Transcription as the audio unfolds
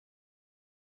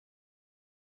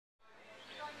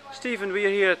Stephen, we are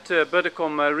here at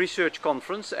BuddeComm Research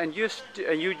Conference, and you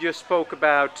just spoke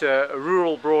about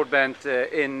rural broadband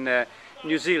in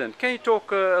New Zealand. Can you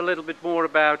talk a little bit more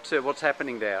about what's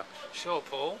happening there? Sure,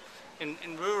 Paul. In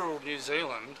rural New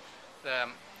Zealand,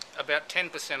 about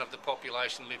 10% of the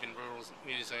population live in rural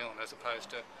New Zealand, as opposed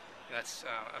to that's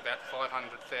about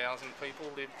 500,000 people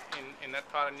live in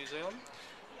that part of New Zealand.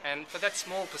 And for that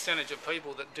small percentage of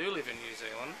people that do live in New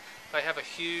Zealand, they have a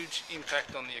huge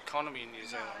impact on the economy in New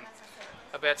Zealand.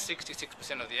 About 66%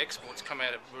 of the exports come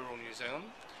out of rural New Zealand,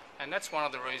 and that's one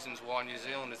of the reasons why New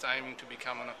Zealand is aiming to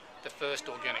become the first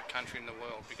organic country in the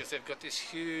world, because they've got this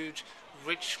huge,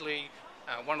 richly,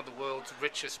 one of the world's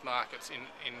richest markets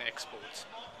in exports.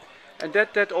 And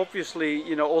that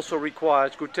obviously, also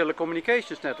requires good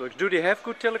telecommunications networks. Do they have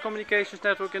good telecommunications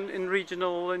network in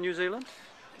regional New Zealand?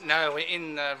 No,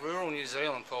 in rural New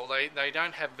Zealand, Paul, they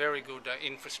don't have very good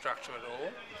infrastructure at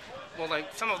all. Well,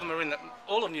 some of them are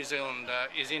all of New Zealand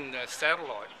is in the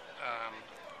satellite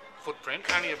footprint.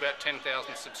 Only about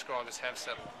 10,000 subscribers have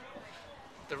satellite.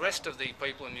 The rest of the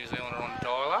people in New Zealand are on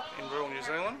dial-up in rural New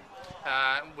Zealand,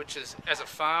 which is, as a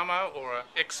farmer or an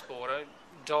exporter,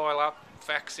 dial-up,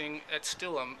 faxing, it's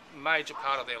still a major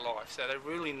part of their life. So they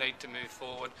really need to move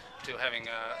forward to having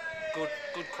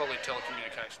good quality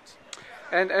telecommunications.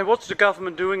 And what's the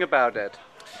government doing about that?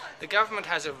 The government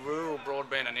has a rural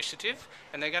broadband initiative,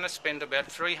 and they're going to spend about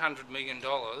 $300 million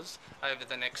over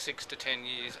the next 6 to 10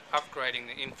 years upgrading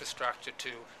the infrastructure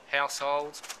to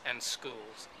households and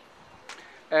schools.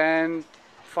 And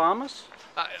farmers?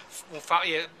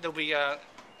 There'll be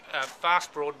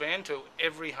fast broadband to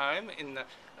every home in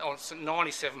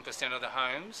 97% of the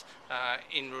homes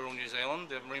in rural New Zealand.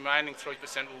 The remaining 3%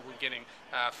 will be getting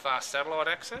fast satellite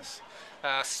access.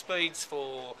 Speeds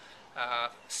for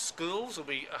schools will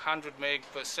be 100 meg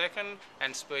per second,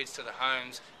 and speeds to the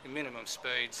homes, the minimum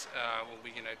speeds will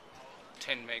be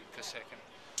 10 meg per second.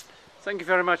 Thank you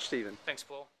very much, Stephen. Thanks,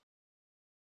 Paul.